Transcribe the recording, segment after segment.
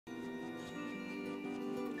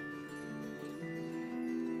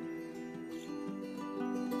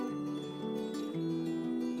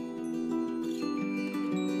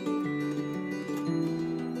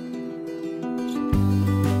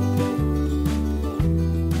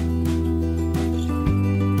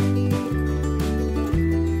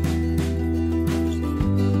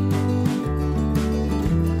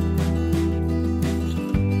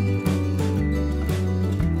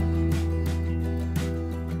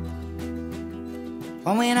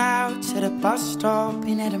One went out to the bus stop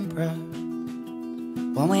in Edinburgh.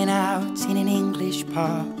 One went out in an English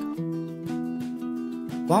park.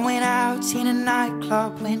 One went out in a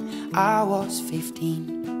nightclub when I was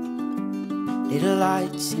 15. Little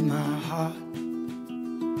lights in my heart.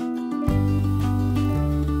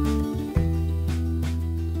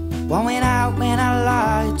 One went out when I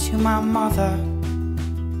lied to my mother.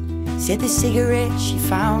 Said the cigarettes she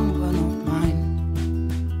found were not mine.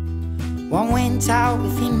 One went out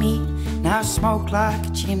within me, now smoke like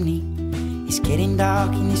a chimney. It's getting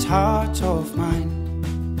dark in this heart of mine.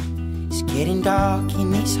 It's getting dark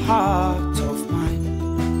in this heart of mine.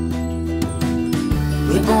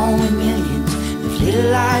 We're born with millions of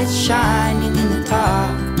little lights shining in the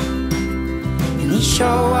dark, and they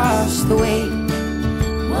show us the way.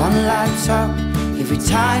 One lights up every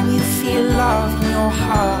time you feel love in your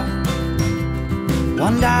heart.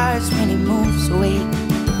 One dies when it moves away.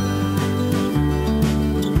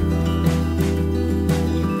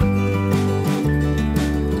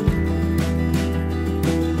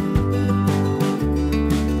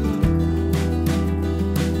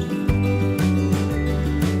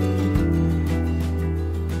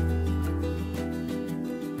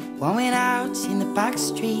 One went out in the back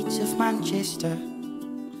streets of Manchester.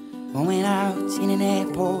 One went out in an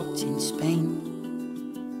airport in Spain.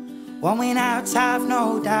 One went out, I've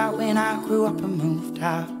no doubt, when I grew up and moved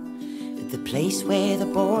out, at the place where the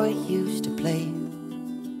boy used to play.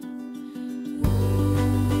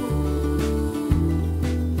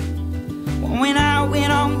 One went out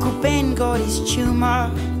when Uncle Ben got his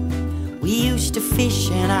tumour. We used to fish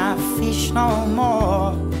and I fish no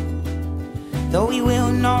more. Though we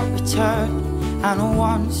will not return, I know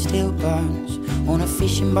one still burns on a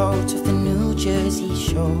fishing boat of the New Jersey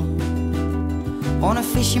shore. On a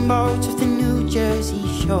fishing boat of the New Jersey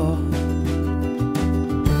shore.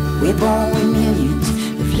 We're born with millions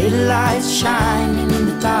of little lights shining in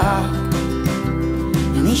the dark,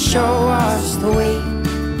 and they show us the way.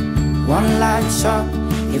 One lights up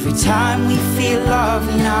every time we feel love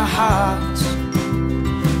in our hearts.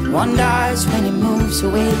 One dies when it moves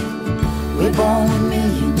away. We're born with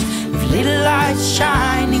millions of little lights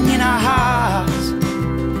shining in our hearts,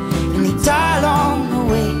 and they die along the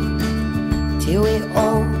way, till we're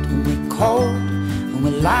old and we're cold and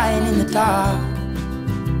we're lying in the dark.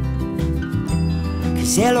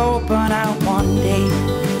 'Cause they'll all burn out one day.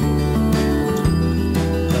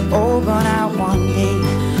 They'll all burn out one day.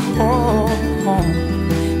 Oh, oh.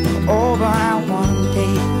 They'll all burn out one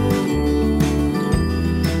day.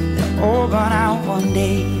 They'll all burn out one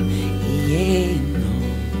day. Yeah.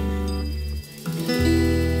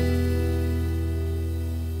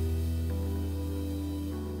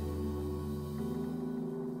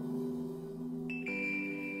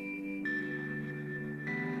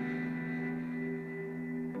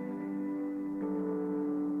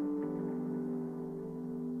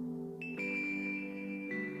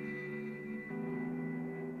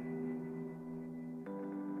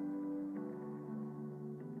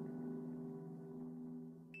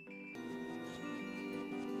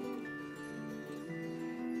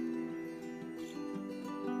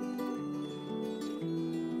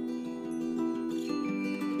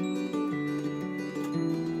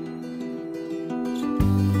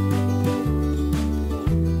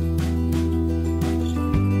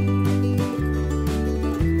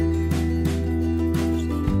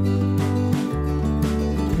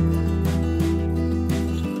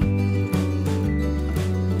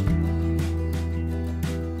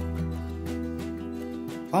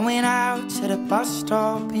 One went out to the bus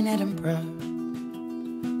stop in Edinburgh.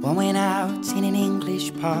 One went out in an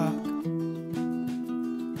English park.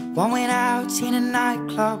 One went out in a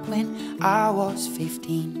nightclub when I was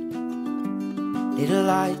 15. Little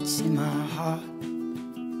lights in my heart.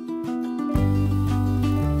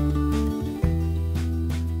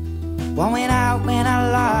 One went out when I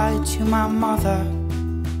lied to my mother.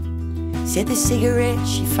 Said the cigarettes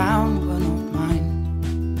she found were not mine.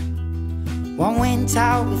 One went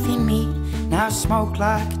out within me, now smoke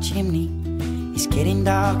like a chimney. It's getting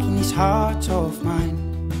dark in this heart of mine.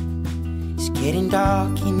 It's getting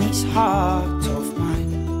dark in this heart of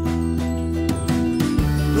mine.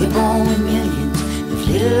 We're born with millions of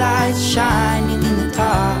little lights shining in the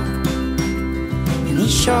dark, and they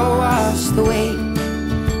show us the way.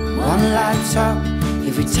 One lights up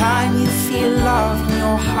every time you feel love in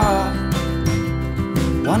your heart.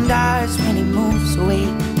 One dies when it moves away.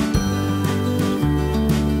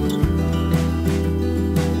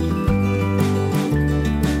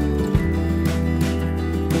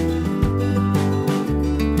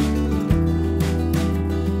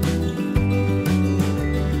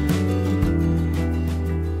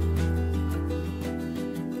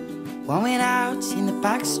 One went out in the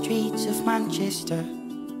back streets of Manchester,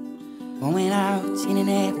 one went out in an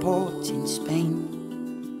airport in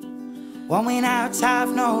Spain. One went out,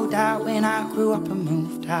 I've no doubt, when I grew up and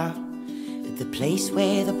moved out, at the place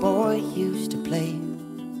where the boy used to play.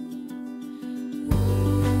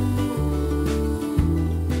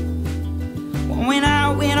 One went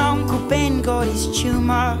out when Uncle Ben got his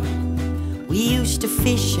tumour. We used to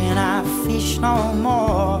fish and I fish no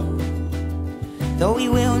more. Though he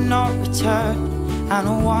will not return, I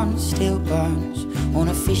know one still burns on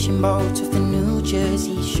a fishing boat of the New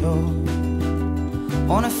Jersey shore.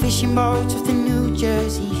 On a fishing boat of the New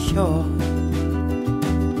Jersey shore.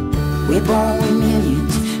 We're born with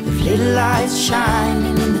millions of little lights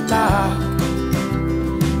shining in the dark,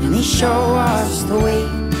 and they show us the way.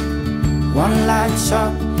 One lights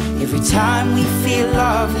up every time we feel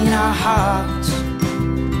love in our hearts.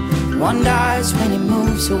 One dies when it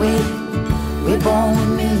moves away. We're born with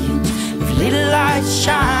millions of little lights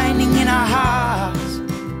shining in our hearts.